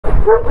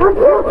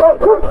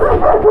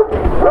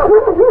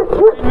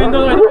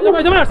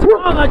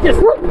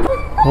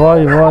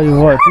Vay vay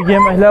vay. Bu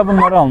yeməklər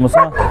bunları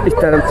almısan?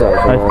 İtlərim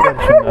çalışır.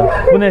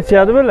 Bu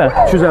neçədir belə?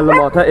 250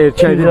 manata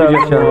erkəkdir, bir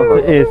yaşlar.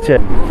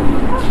 Erkək.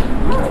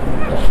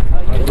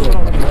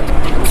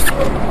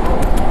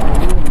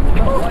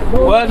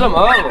 Qoyacam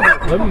ha.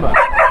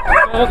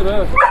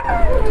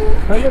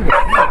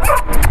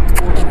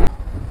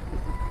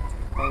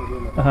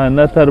 Hə,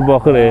 nətər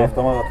baxır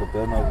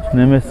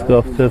Nemeska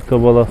avçerka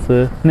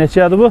balası.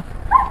 Neçədir bu?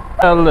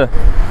 50.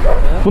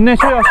 Bu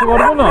neçə yaşı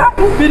var bunun?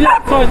 1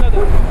 yaş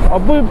aylıqdır.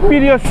 Bu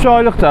 1 yaş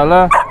aylıqdır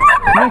hələ.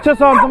 Neçə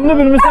santimli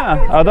bilmirsən?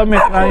 Adam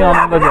metrenin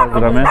yanında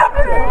gəzdirəm.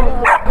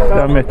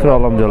 Sən metre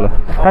alam deyirlər.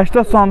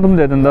 80 santim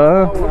dedin də.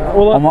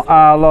 Amma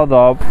əla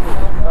da.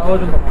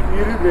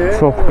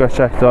 Çox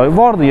qəşəkdir.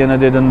 Vardı yenə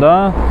dedin də.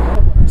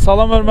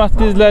 Salam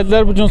hörmətli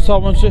izləyicilər, bugün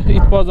Sabunçu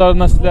İT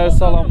bazarından sizləri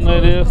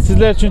salamlayırıq.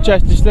 Sizlər üçün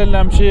çəkilişlər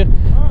eləmişik.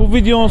 Bu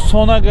videonun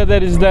sona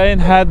qədər izləyin.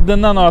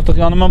 Həddindən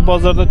artıq, yəni mən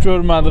bazarda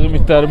görmədiyim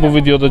itləri bu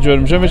videoda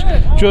görmüşəm. Heç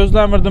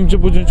gözləmirdim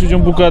ki, bugünkü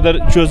gün bu qədər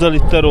gözəl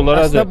itlər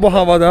olar. Əslində bu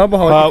havada,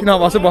 itin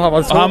havası bu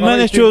havada.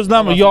 Mən heç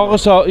gözləmirdim.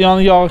 Yağış,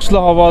 yəni yağışlı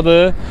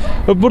havadır.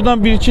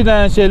 Buradan bir-iki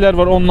dənə şeylər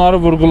var, onları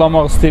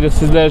vurğulamaq istəyirik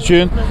sizlər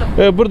üçün.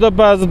 Burada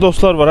bəzi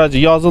dostlar var,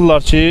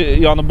 yazırlar ki,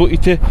 yəni bu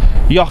iti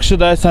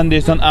yaxşıdır, sən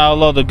deyirsən,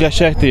 əladır,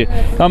 qəşəkdir.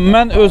 Yəni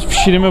mən öz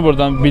fikrimi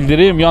buradan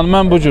bildireyim. Yəni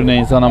mən bu cür nə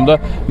insanam da.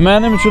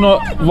 Mənim üçün o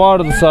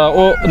vardısa,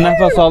 o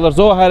nəfəs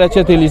alırsa, o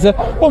hərəkət eləyirsə,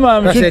 o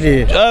mənim üçün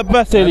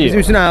bəs eləyir.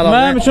 Bizim üçün əladır.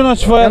 Mənim üçün o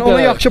kifayət. Yəni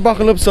ona yaxşı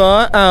baxılıbsa,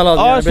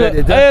 əladır. Yəni belə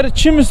deyək. Əgər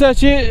kimisə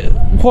ki,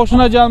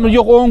 xoşuna gəlmir,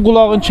 yox onun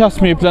qulağını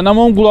kəsməyiblər,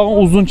 amma onun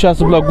qulağını uzun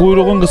kəsiblər,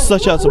 quyruğunu qısa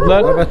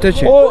kəsiblər. Əlbəttə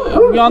ki. O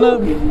yəni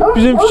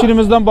bizim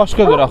fikrimizdən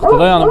başqa qıraqdır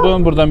da. Yəni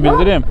bunu buradan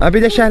bildireyim.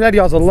 Bir də şərhlər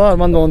yazırlar,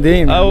 mən də onu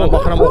deyim. Mən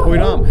baxıram,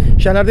 oxuyuram.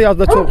 Şərhlərdə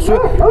yazılar çoxsu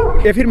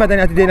efir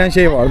mədəniyyəti deyilən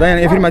şey var da.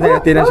 Yəni efir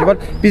mədəniyyəti deyilən şey var.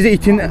 Biz də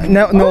itin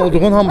nə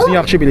olduğunu hamısını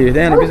yaxşı bilirik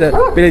də. Yəni biz də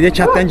belə deyək,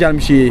 kətdən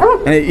gəlmişik.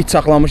 Yəni it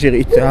saxlamışıq,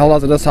 it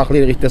hal-hazırda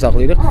saxlayırıq, itdə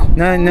saxlayırıq.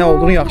 Nə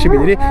olduğunu yaxşı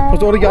bilirik.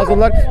 Prosta orada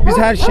yazırlar. Biz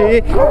hər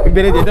şeyi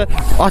belə deyək də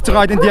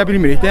açıq-aydın deyə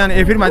bilmirik də. Yəni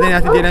efir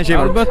mədəniyyəti deyilən şey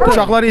var.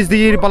 Uşaqlar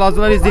izləyir,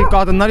 balacalar izləyir,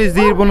 qadınlar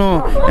izləyir bunu.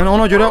 Yəni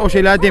ona görə o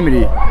şeyləri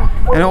demirik.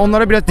 Yəni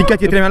onlara biraz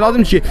diqqət yetirmək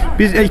lazımdır ki,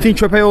 biz itin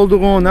köpək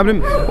olduğunu, nə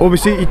bilim, o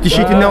birisi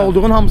dişi itin nə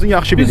olduğunu hamısını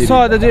yaxşı bilirik. Biz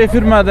sadəcə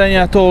efir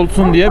mədəniyyəti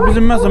olsun deyə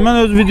bizim məsələn mən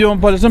öz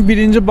videomu paylaşsam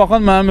birinci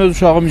baxan mənim öz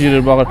uşağım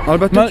girir baxır.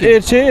 Əlbəttə ki. Mən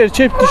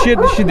erkək, dişiyə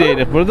dişi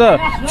deyirik burada.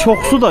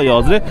 Çoxsu da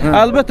yazır.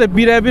 Əlbəttə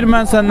birəbir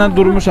mən səndən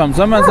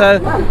durmuşamsa mən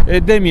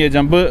sənə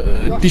deməyəcəm bu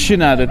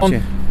dişi nədir.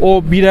 O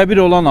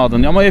birəbir olan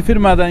adın. Amma efir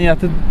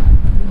mədəniyyəti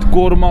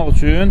qorumaq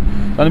üçün,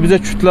 yəni bizə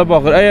kütlə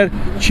baxır. Əgər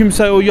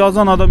kimsə o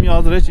yazan adam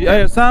yazır,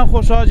 əgər sən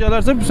xoşuna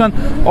gələrsə, sən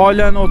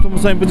ailəni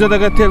oturmuşsan, bu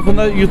dəqiqə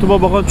telefonda YouTube-a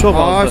baxan çox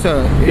azdır.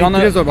 Yəni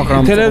televizor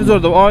baxıram.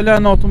 Televizorda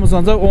ailəni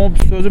oturmuşsansa, onun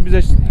sözü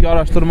bizə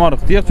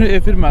yaraşdırmarıq deyək. Çünki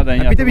efir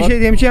mədəniyyəti. Bir də bir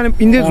şey deyim ki, yəni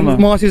indi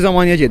müasir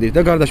zamanəyə gedir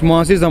də qardaş,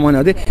 müasir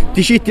zamanədir.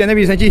 Dişi it deyəndə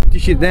bilirsən ki, it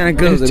dişidir də, yəni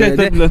qızdır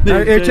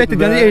belə. Erkəkdir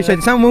deyəndə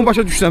erkəkdir. Sən bunu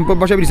başa düşürsən,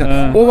 başa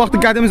bilirsən. O vaxt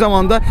qədim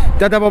zamanda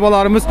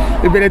dədə-babalarımız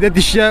belə də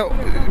dişiyə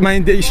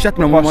mən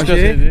işlətmirəm bu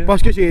maşını.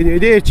 Başqa şey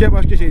deyildi, erkək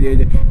başqa şey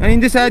deyildi. Yəni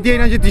indi sənə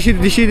deyilən ki,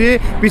 dişidir,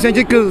 bilirsən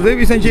ki, qızdır,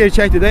 bilirsən ki,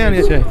 erkəkdir də, yəni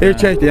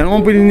erkəkdir. Yəni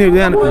onu bilinir də,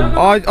 yəni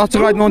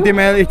açıq-aydın onu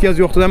deməyə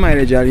ehtiyac yoxdur da mənə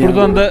elə gəlir.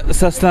 Buradan da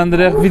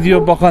səsləndirək, video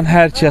baxan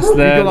hər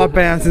kəslər. Videolar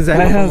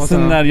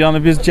bəyənsinlər.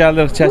 Yəni biz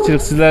gəlirik,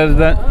 çəkirik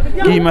sizlərdən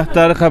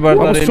qiymətləri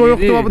xəbərdar edirik.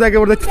 Soyuqdur, bu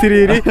dəqiqə burada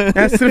titiririk.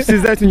 Yəni sırf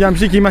sizlər üçün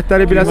gəlmişik,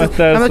 qiymətləri biləsiniz.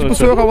 Hətta ki, bu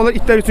soyuq havalar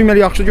itlər üçün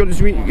yaxşı gördüyünüz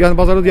kimi, yəni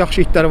bazarda da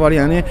yaxşı itlər var,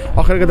 yəni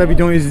axıra qədər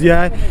videonu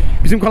izləyək.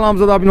 Bizim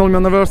kanalımıza da abunə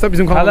olmayanlar varsa,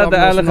 bizim kanalımıza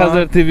abunə olsunlar. Hələ də Əli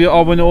Xəzər TV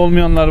abunə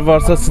olmayanlar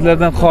varsa,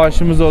 sizlərdən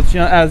xahişimiz odur ki,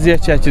 yəni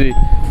əziyyət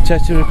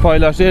çəkirik,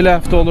 paylaşırıq. Elə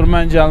həftə olur,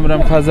 mən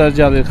gəlmirəm, Xəzər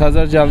gəlir,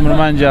 Xəzər gəlmir,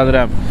 mən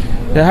gəlirəm.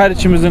 Hər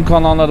ikimizin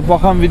kanalları,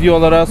 baxan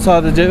videolara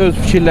sadəcə öz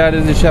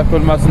fikirlərinizi şərh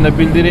bölməsində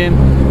bildirin.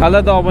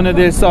 Hələ də abunə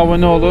deyilsə,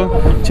 abunə olun.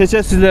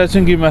 Keçək sizlər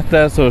üçün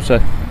qiymətləri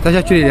soruşaq.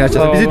 Təşəkkür edirəm hər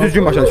kəsə. Bizi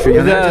düzgün başa düşür.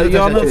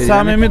 Yəni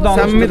səmimi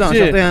danışdıq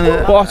ki,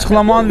 bu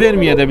açıqlamanı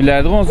verməyə də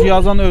bilərdik. Onsuz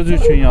yazan özü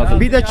üçün yazır.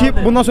 Bir də ki,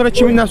 bundan sonra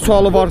kimin nə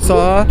sualı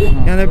varsa,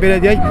 yəni belə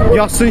deyək,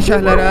 yazsın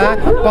şərhlərə.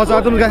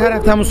 Bazardığımız hər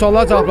həftə həmin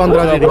suallara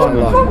cavablandıracağıq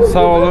inşallah.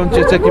 Sağ olun,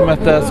 keçək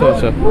qiymətləri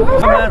soruşaq.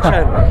 Mənim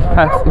şəhərim.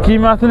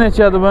 Qiyməti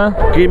neçədir bu?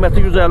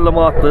 Qiyməti 150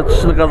 manatdır.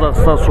 Çisli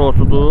Qazaxıstan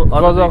sortudur.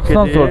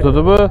 Qazaxıstan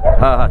sortudur bu?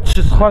 Hə,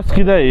 çis.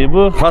 Xaskidə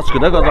bu?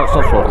 Xaskidə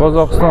Qazaxıstan sortu.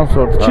 Qazaxıstan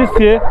sortu.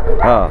 Çiski?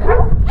 Hə.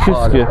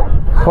 Çiski.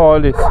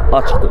 Xalis.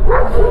 Açıqdır.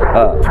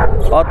 Hə.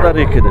 Adlar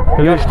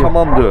ikidir. Yaş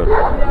tamam deyil.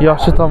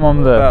 Yaşı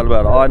tamam deyil.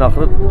 Bəli, ayın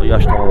axırı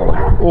yaş tamam olur.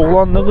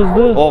 Oğlandı,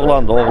 qızdı?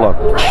 Oğlandı, oğlan.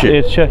 Kişi.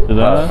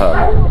 Erkəkdir də? Hə.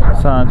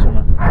 Sənin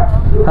kimi.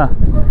 Hə.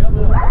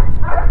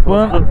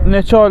 Bunun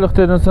neçə aylıq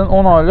dedin sən?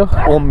 10 aylıq?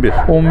 11.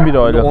 11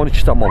 aylıq.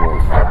 12 tamam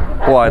olur.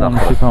 Bu ayın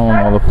axırı. 12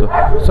 tamam olubdur.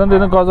 Sən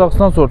dedin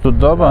Qazaxıstan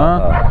sortudur da,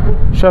 hə?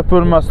 şərt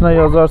bölməsinə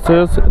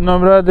yazarsınız.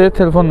 Nömrədir,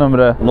 telefon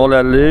nömrə.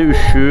 050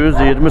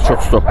 323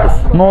 39.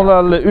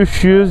 050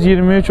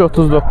 323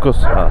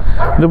 39.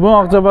 İndi bunu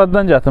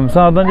Ağcabaddan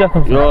gətirmisən, hardan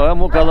gətirmisən? Yox,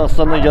 həm o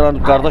Qazaxıstandan gələn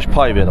qardaş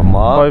pay verim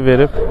ha. Pay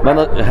verib. Mən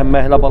həm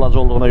məhəllə balaca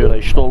olduğuna görə,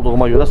 işdə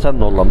olduğuma görə sən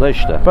də olanda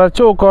işdə.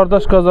 Bəlkə o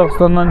qardaş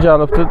Qazaxıstandan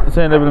gəlibdi,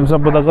 sən elə bilmirsən,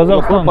 bu da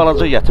Qazaxıstan. Yox,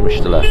 balaca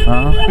gətirmişdilər.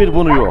 Bir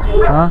bunu yox.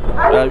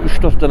 Yəni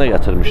 3-4 dənə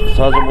gətirmişdi.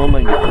 Sadəcə bunu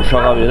mən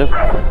uşağa verib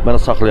mənə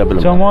saxlaya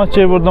bilmirəm. Cəmaət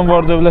ki, buradan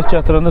var dövlət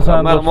gətirəndə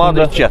sənin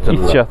dostunda it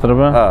gətirib,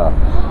 hə? Hə.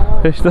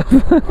 Heç də.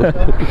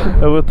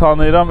 Bu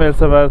tanıyıram,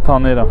 Elsəvəri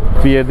tanıyıram.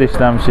 Bir yerdə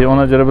işləmişik,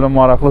 ona görə belə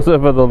maraqlı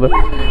söhbət oldu.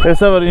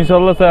 Elsəvər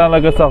inşallah sən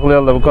əlaqə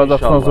saxlayarlar bu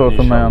Qazaxıstan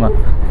sortundan yana.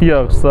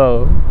 Yaxşı, sağ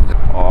ol.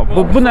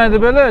 Bu nədir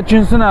belə?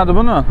 Cinsi nədir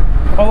bunun?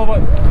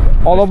 Alabay.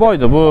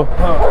 Alabaydır bu.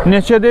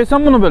 Neçə deyirsən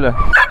bunu belə?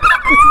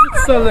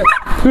 350.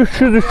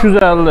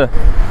 300-350.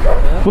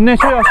 Bu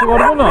neçə yaşı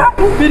var bunun?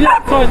 1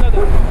 yaş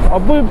aylıqdır.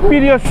 Bu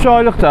 1 yaş 3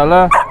 aylıqdır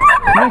hələ.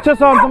 Neçə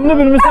santimli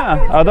bilmirsən?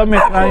 Adam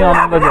metrin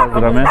yanında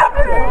gəzdirəm.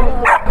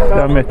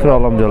 Mən metr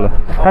alam deyirlər.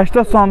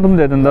 80 santim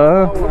dedin də.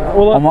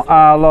 Amma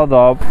əla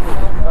da.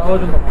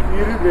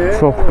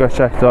 Çox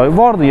qəşəkdir.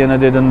 Vardı yenə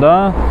dedin də.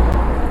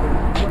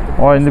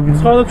 Ay indi biz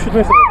Çıxarda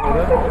düşürmək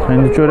istədim.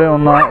 İndi görək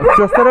onları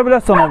göstərə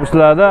bilərsən o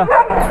bizlərdə.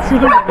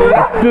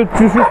 Düşürdüm.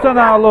 Düşürsən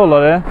əla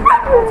olar.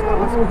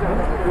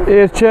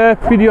 Erkək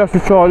 1 yaş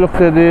 3 aylıq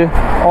dedi.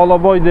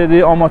 Alabay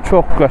dedi, amma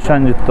çox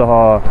qəşəng idi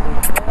ha.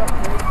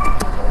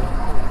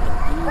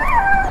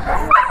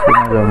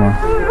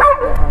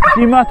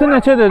 Qiyməti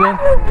neçə dedin?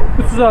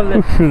 350.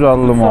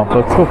 350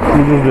 manat. Çox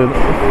ucuz dedi.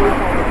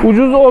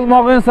 Ucuz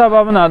olmağın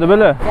səbəbi nədir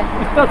belə?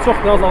 İtlər çox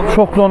yazandır.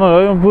 Çox donar.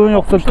 Bunun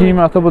yoxsa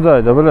qiyməti bu da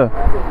idi belə.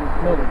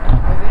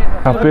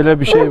 Belə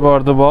bir şey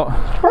vardı bax.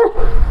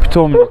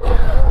 Pitomnik.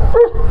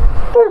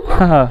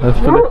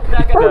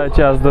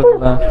 İtlər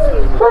yazdırdılar.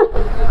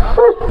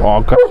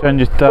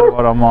 Qəşəng itlər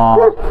var amma.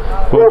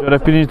 Bu görə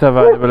birinci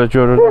təvəli belə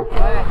görürdüm.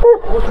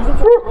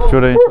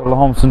 Görə inşallah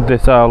hamısını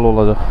desə əli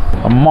olacaq.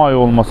 May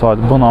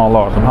olmasaydı bunu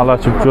alardım. Hələ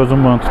ki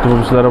gözüm bunu tutub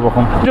bizlərə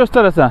baxım.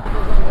 Göstərəsən.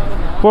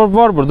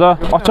 Var burada.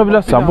 Aça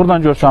bilərsən.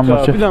 Buradan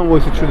görsənmir ki. Bir dənə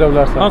qoysa düşürdə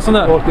bilərsən.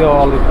 Hansını? Ortaya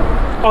alayım.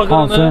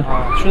 Hansı?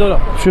 Düşürdə.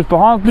 Düşürt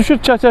bax.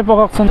 Düşürt çəkək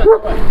baxaqsın.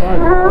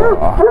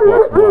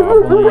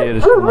 Bunu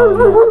yerişin.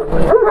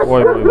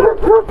 Vay vay vay.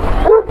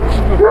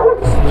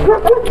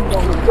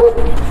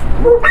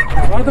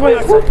 Hadi bax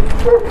yaxşı.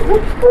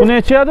 Bu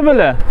neçədir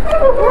belə?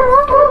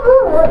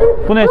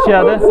 Bu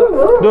neçədir?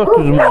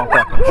 400 manata.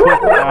 Çox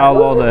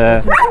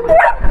əladır.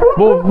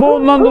 Bu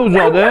ondan da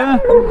ucadır.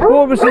 Bu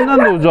birisindən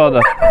də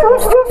ucadır.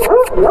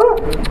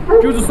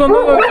 Gürcüstanda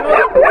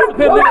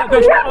Süperliqada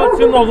döyüşən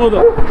Arsinin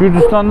oğludur.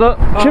 Gürcüstanda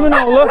kimin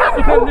oğlu?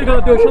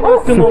 Süperliqada döyüşən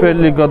Arsinin oğludur.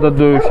 Süperliqada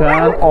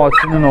döyüşən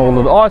Arsinin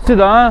oğludur. Arsi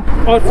də hə?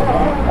 Arsi.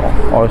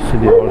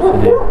 Arsi deyil.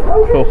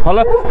 Çox.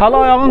 Hələ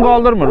ayağın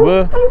qaldırmır bu.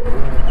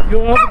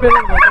 Yox, adı belə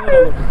olur.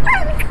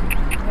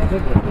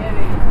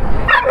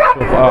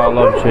 Çox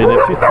ağlar bir şeydir.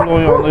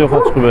 Pitbull yanında yoxa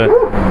çıxıb.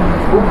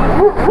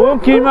 Bunun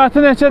qiyməti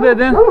neçə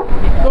dedin?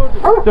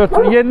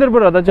 400. Yendir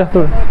burada,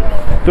 gətir.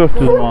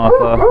 400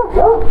 manata.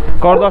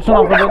 Qardaşın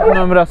axıda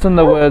nömrəsini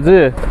də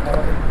qoyacaq.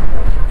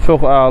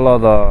 Çox əla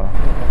da.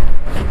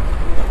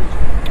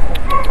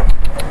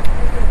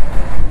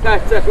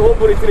 Çək, o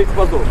burası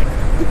itiraz olur.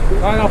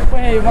 Aynen, bu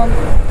heyvan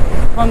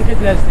kank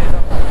edilərsiniz.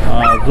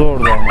 Zor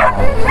da ama.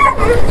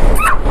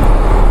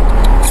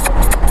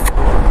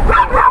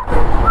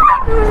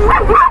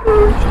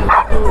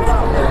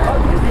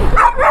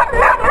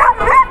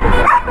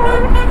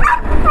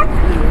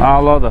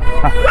 Ağladı.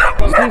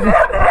 İstəyirsən,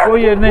 o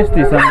yerinə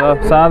istəyirsən də,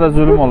 sənə də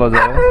zülüm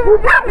olacaq.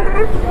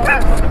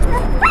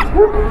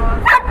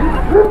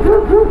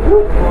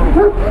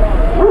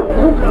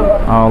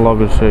 Ağla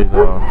bir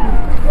şeydir.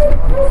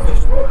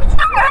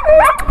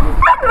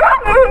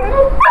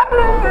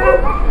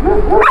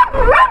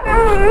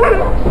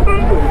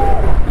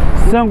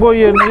 Sən qoy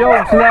yerinə,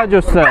 yox, silah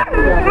göstər.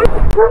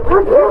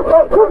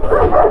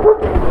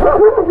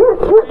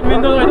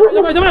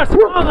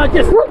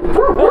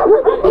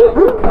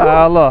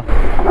 Əla.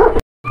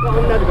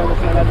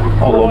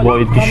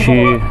 Alaboy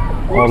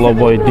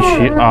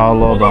dişi,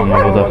 əla adamı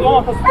bu da.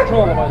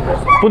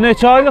 Bu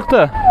neçə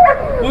aylıqdır?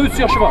 Bu 3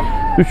 yaşı var.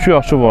 3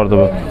 yaşı vardı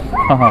bu.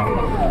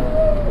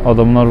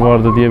 Adamlar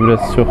vardı deyə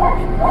biraz çox.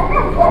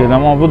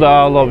 Amma bu da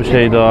əla bir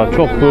şeydir.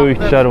 Çox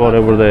böyük itlər var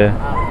ya burada.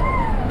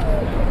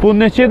 Bu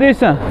neçə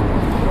deyirsən?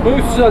 Bu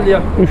 350'ye.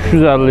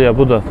 350'ye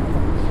bu da.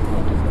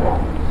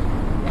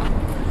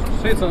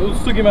 Şeysən,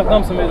 su qiymətini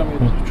hamısını verirəm.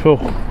 Çox.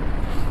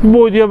 Bu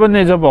boyduya ben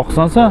necə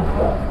baxsan sən?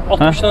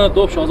 60 dənə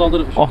doğuş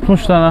azaldırıq.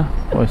 60 dənə.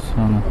 Vay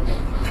sana.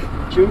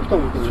 Kimi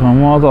tutamıyorsun?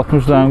 Cəmaat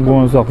 60 dənə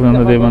qoyun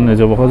saxlayanda deyir mən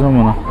necə baxacam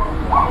buna.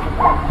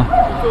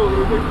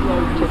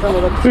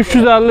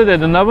 350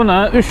 dedin də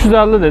buna?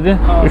 350 dedin?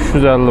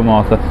 350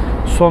 manata.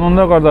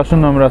 Sonunda qardaşın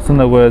nömrəsini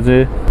də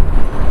qoyacaq.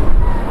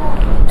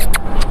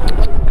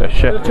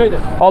 Qəşəng.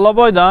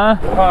 Alaboy da hə?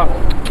 Ha.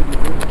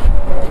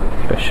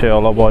 Qəşəng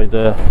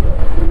alaboydur.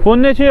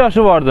 Bunun neçə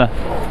yaşı vardı?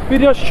 1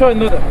 yaş 2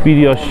 ayındadır. 1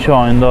 yaş 2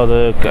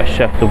 ayındadır.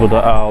 Qəşəngdir bu da.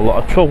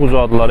 Əla. Çox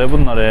uzadılar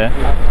bunlar.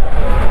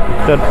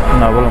 İtlər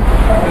nə bilim.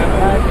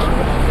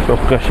 Çox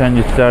qəşəng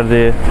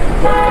itlərdir.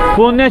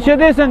 Bu neçə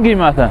deyirsən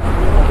qiyməti?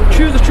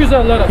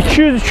 200-250 arası.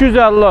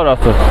 200-250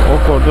 arası. O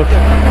kordur.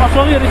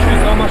 Aşağı yeri 200,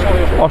 amma aşağı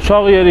yox.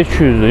 Aşağı yeri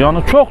 200'dür. Yəni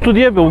çoxdur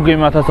deyə bu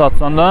qiymətə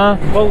satsan da.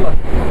 Vallahi.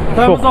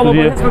 Təmiz alaba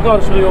deyə. heç bir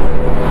qarışığı yox.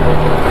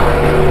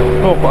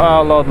 Çox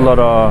əladılar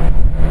ha.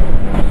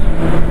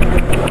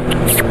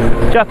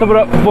 Gətir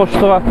bura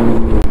boşluğa.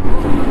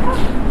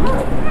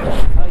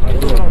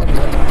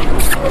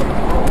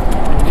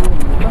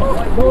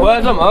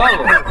 Koyacağım ha.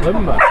 Değil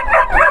mi?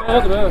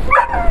 Evet, evet.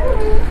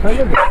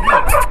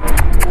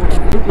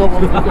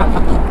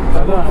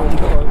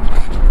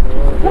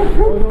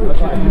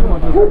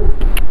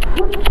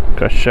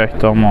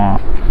 Qəşəngdir amma.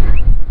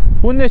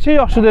 Bu neçə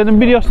yaxşı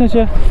dedim? 1 yaş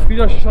neçə? 1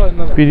 yaş 2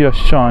 ayındadır. 1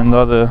 yaş 2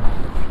 ayındadır.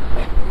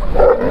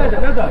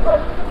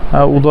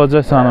 Hə,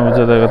 udacaq sənə bu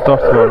cədəqə,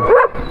 dart var.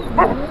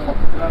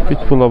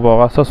 Pitbulla bax,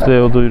 əsas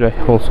leodu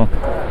ürək olsun.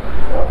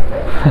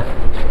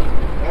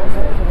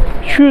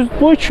 200,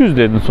 bu 200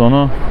 dedin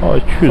sonu.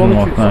 200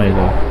 manat nə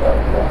idi?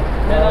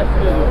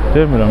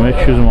 Demirəm,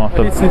 200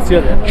 manata.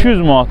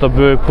 200 manata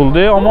böyük pul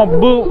deyil, amma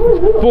bu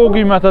o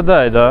qiymətə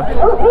deyil də.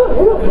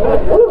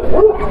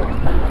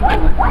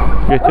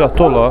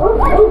 Ehtiyatlı ola.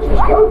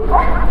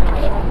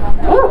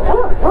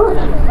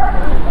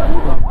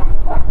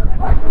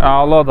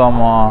 Əladır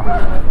amma.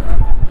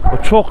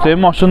 Çox deyil,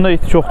 maşında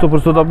iti çoxdur,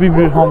 bursa da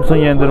bir hamısını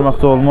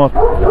yendirməkdə olmur.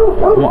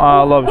 Amma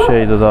əla bir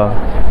şeydir da.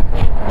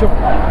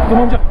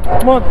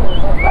 Duman.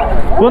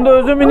 Bunda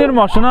özü minir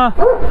maşına.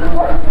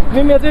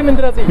 Minməyəcək,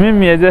 mindirəcək.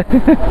 Minməyəcək.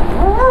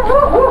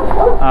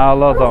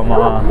 Əladır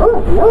amma.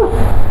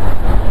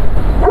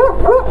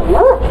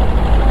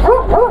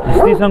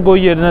 İstəyirsən qoy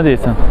yerinə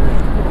deyirsən.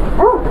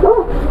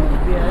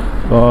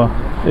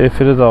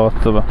 Efiri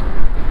dağıtdı bu.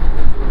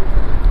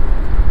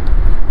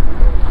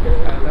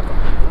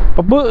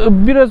 Bu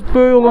biraz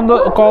böyük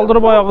olanda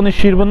qaldırıb ayağını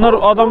işləyir. Bunlar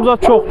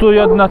adamzat çoxdur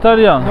ya nətər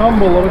yəni.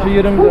 Tam bolla, başa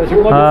yerimiz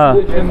dəyişik. Bunlar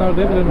işləyənlər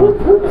deyil, bilirəm.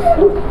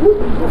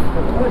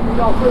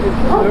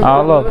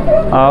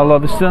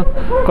 Ağladı istəyən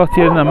qat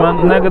yerinə. Mən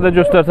nə qədər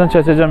göstərsən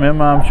çəkəcəm ya,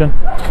 mənim üçün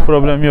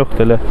problem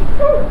yoxdur elə.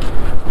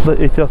 Da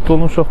ehtiyatlı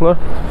olun uşaqlar.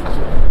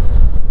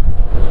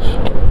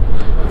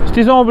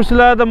 İstəyirsən o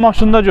birisiləri də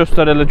maşında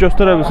göstər elə,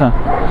 göstərə bilsən.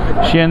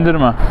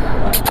 Yendirmə.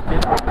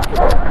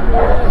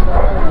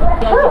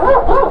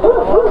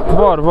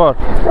 Var.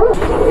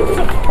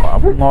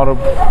 Bunları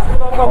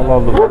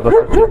alalım burada.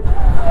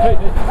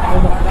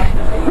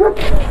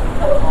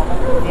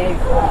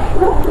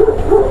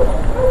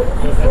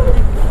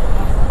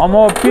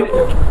 Amma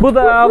bu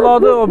da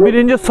əladır, o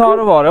birinci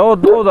sarı var ya,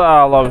 o da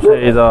əla bir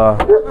şeydir ha.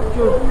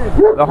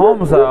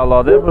 Hamısı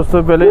əladır, burası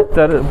belə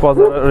itlər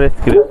bazara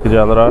retki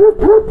gəlir ha.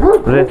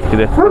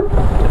 Retki.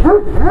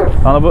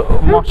 Yəni bu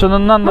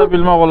maşınından da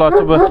bilmək olar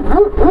ki, bu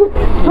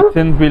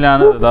itin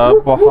bilənidir da,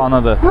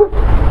 baxanıdır.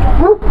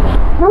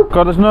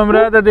 Qardaş,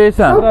 nömrəyə də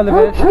deyirsən?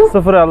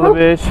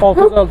 055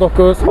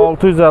 659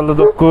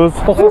 9878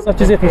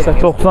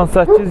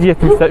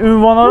 9878.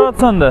 Ünvanları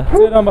atsan da?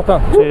 Ceyran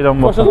Batan.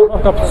 Qoşa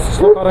Zapravka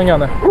slokarın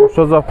yanı.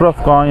 Qoşa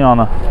Zapravkanın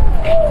yanı.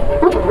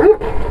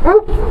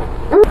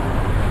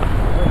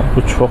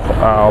 Bu çox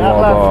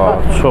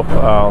əladır, çox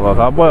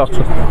əladır. Bu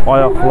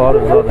ayaqları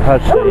zaten hər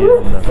şey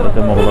yerində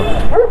demək olar.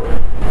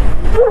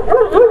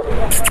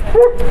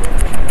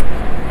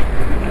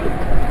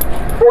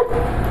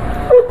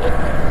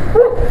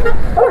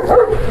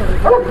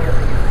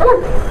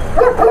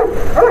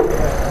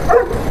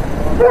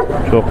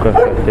 Çox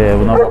qəşəngdir,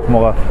 buna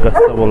baxmağa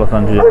qəssab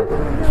olasan ki,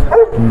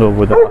 indi o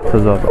boyda atı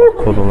zat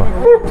kod olar.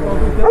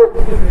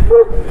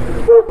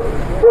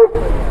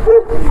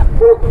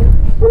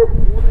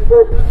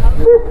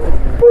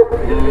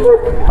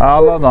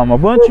 Ağladı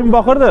amma. Bunun kim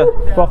baxırdı?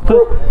 Baxdı.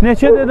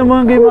 Neçə dedin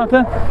bunun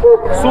qiyməti?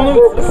 Sonu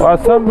 300.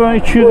 Sən bunun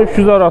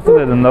 200-300 arası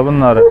dedin də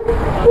bunları.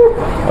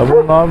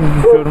 Bunları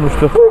biz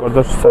görmüşdük.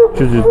 Qardaş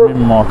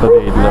 800-1000 manata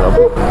deyirlər.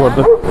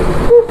 Burada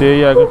deyir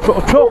yəqin.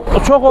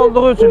 Çox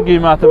olduğu üçün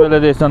qiyməti belə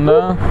deyirsən də.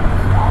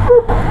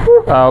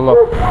 Əla.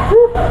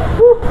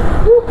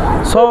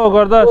 Sağ ol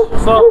qardaş.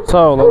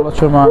 Sağ ol. Allah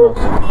köməyin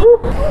olsun.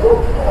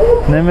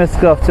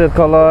 Nemeska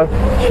avçerkalar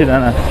 2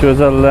 dənə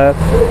gözəllər.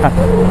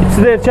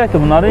 İkisi də erkəkdir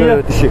bunların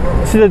ya? Dişi.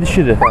 İkisi də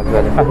dişidir.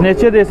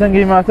 Neçə deyirsən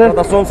qiyməti?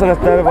 Son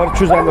sənətləri var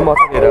 250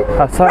 manata deyirəm.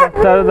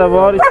 Sənətləri də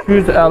var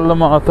 250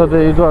 manata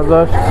deyir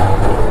qardaş.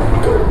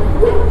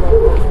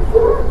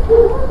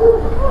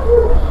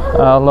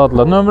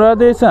 Əladılar. Nömrə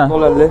deyirsən?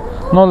 050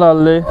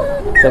 050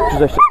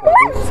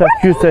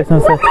 888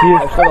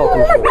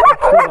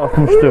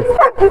 864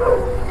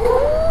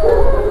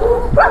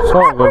 Sağ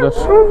ol qardaş.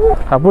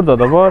 Burada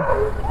da var.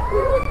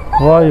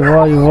 Vay. Bu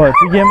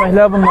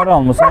yeməklər bunları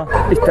almısan?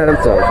 İtlərim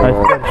çalışır.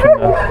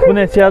 Bu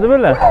neçədir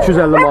belə?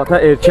 250 manata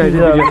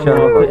erkəkdir, 1 yaşında.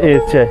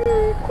 Erkək.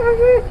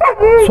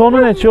 Sonu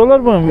neçə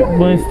olar bunu?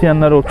 Bunu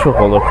istəyənlər o çox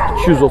olur.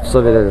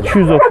 230'a verelim.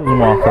 230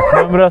 manata.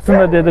 Nömrəsini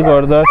də dedi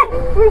qardaş.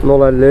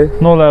 050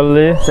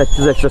 050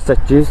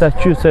 888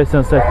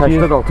 888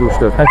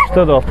 8064.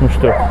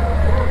 8064.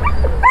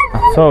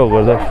 Sağ ol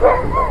qardaş.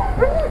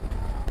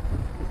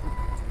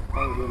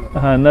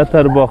 Hə,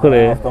 nətər baxır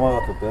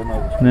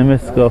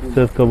Nemes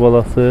qafçerka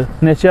balası.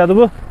 Neçədir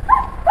bu?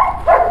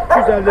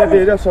 250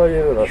 verir aşağı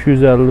yeri var.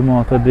 250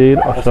 manata deyil,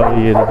 aşağı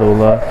yeri də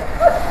olar.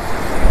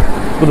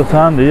 Bu da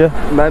sənin deyil.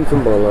 Mənim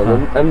üçün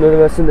balalarım. Əm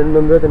nömrəsində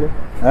nömrə də nə?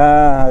 Hə,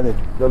 hadi.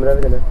 Nömrə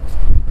də nə?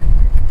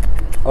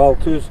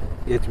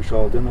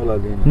 676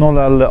 050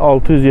 050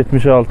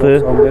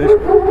 676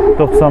 95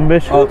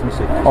 95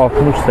 68.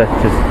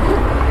 68.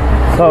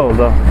 Sağ ol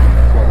da.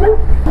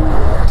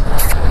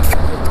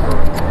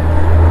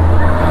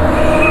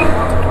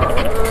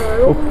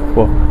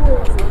 Hoppa.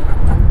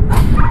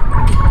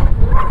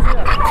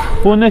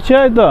 Bu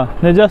neçəydi da?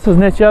 Necəsiz?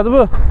 Neçədir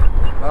bu?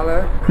 Hələ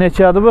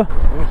Neçədir bu?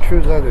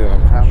 200'ə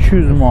deyirəm.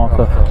 200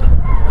 manata.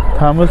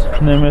 Təmiz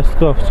Nemes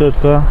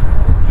qafçerka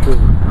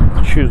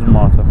 200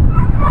 manata.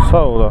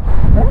 Sağ ol da.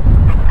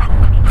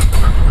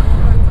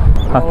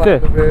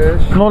 Hətti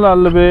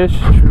 055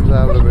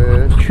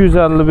 255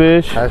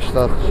 255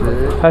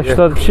 82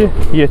 82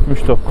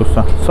 79.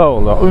 Sağ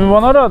ol da.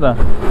 Ünvan aradan?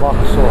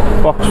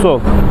 Baksol.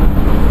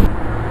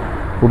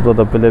 Burada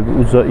da belə bir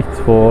uca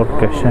it var,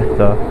 qəşəng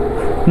də.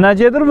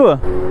 Necədir bu?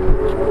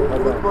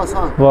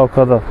 Basan.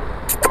 Valkada.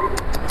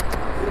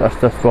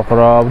 Dərs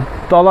baxıram.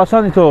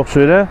 Dalaşan itə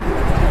oxşuyur, hə?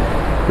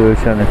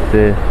 Döyüşən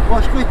itdir.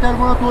 Başqa itlər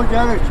bana dol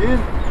gəlir ki.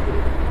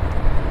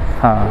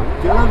 Hə.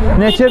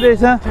 Neçə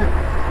deyirsən?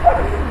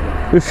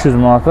 300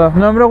 manata.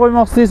 Nömrə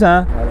qoymaq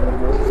istəyirsən?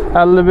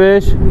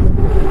 55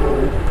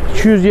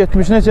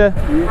 270 neçə?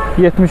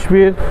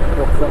 71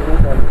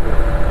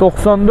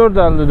 94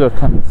 54.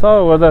 Sağ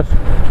ol qardaş.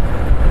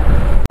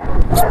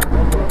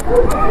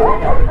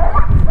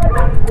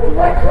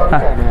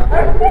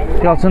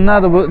 Yalçın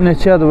nədir bu?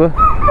 Neçədir bu?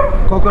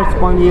 Koker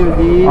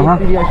Spanyel'dir. Aha.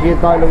 1 yaş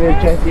 7 aylık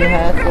erkektir.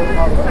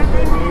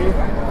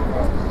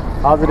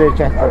 Hazır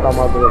erkektir, tam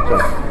hazır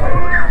erkek.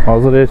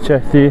 Hazır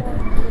erkəkdir.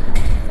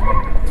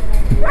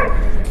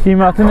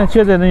 Qiyməti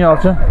neçə dedin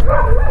Yalçın?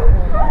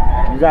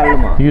 150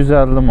 manat.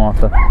 150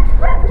 manata.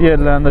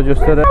 Yerlərini də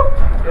göstərək.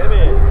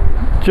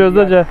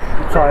 Gözlə gəl.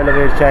 3 aylık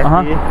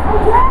Aha. erkektir.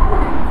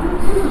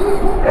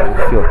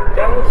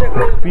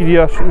 1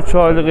 yaş 3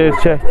 aylıq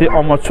erkəkdir,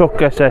 amma çox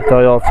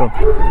qəşəngdir Yalçın.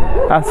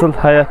 Əsl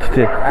həyat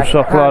iti,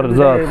 uşaqlar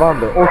zat.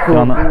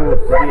 Yəni,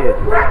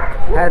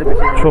 her bir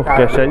şey. çox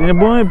qəşəng. Yəni,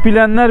 bunu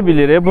bilənlər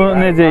bilir, bu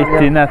necə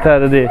itdir,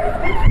 nətəridir.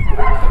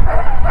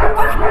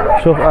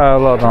 Çox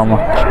əladır amma.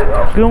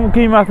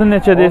 Qiymətini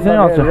neçə deyirsən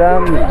Yalçın?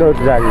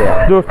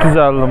 450.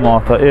 450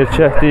 manata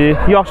erkəkdir.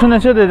 Yaşı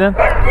neçə dedin?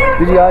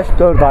 1 yaş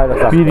 4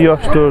 aylık. 1 yaş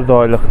 4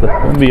 aylıqdır.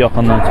 Bunu bir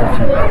yaxından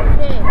çəkin.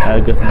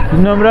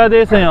 Həqiqətən. Nömrə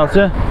deyirsən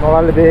Yalçın?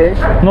 055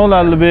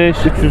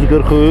 055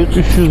 343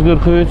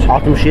 343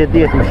 67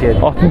 77.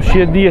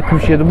 67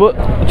 77. Bu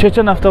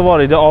keçən həftə var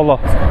idi, Allah.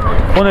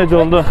 O necə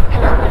oldu?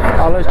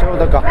 Alır ki o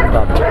da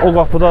qapıdadır. O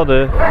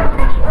qapıdadır.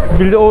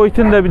 Bir də o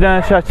itin də bir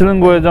dənə şəklini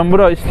qoyacağım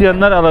bura.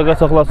 İstəyənlər əlaqə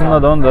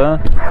saxlasınlar da onu da.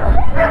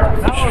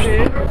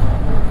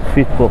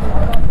 Fitbol.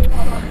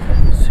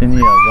 Seni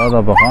yazar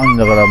da bax,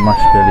 ancaq qara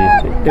məşq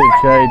eləyəcək.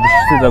 Erkəyi,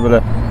 dişisi də belə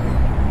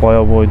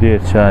baya boydu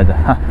erkəyi də.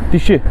 Hə,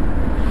 dişi.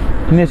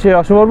 Neçə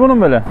yaşı var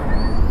bunun belə?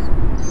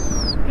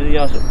 1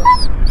 yaşı.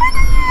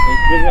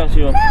 1 yaşı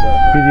yoxdur.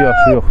 1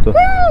 yaşı yoxdur.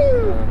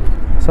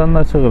 Sən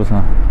nə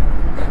çığırsan?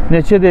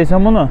 Neçə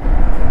deyirsən bunu?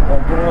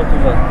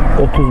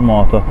 30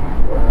 manata.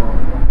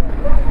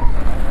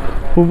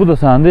 Bu da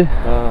səndir?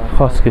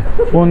 Xaski.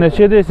 Bunu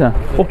neçə deyirsən?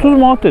 30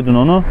 manat dedin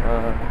onu?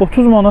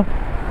 30 manat.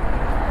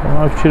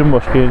 Bana fikrim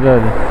başqa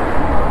yerdədir.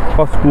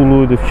 Xaski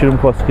uluydu, fikrim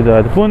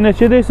Xaskidədir. Bunu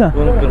neçə deyirsən?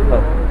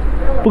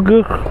 Bu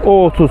 40,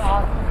 o 30.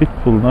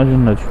 Pitbull, nə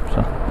cürünə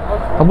düşmüsən?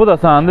 Bu da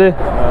səndir?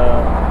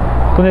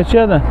 Bu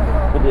neçədir?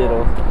 Bu deyir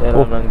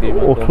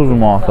o. 30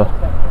 manata.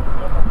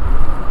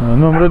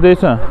 Nömrə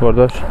deyirsən,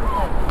 qardaş?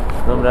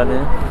 Nömrəni?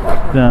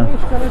 De.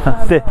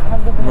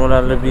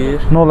 051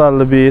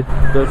 051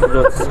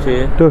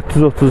 432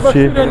 432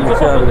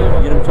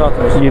 22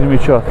 60.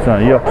 22 atsan.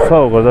 Yox, sağ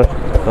ol qardaş.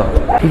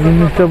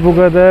 Bugünlükdə bu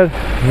qədər.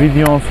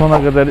 Videonun sona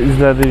qədər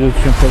izlədiyiniz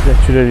üçün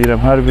təşəkkür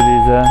edirəm hər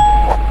birinizə.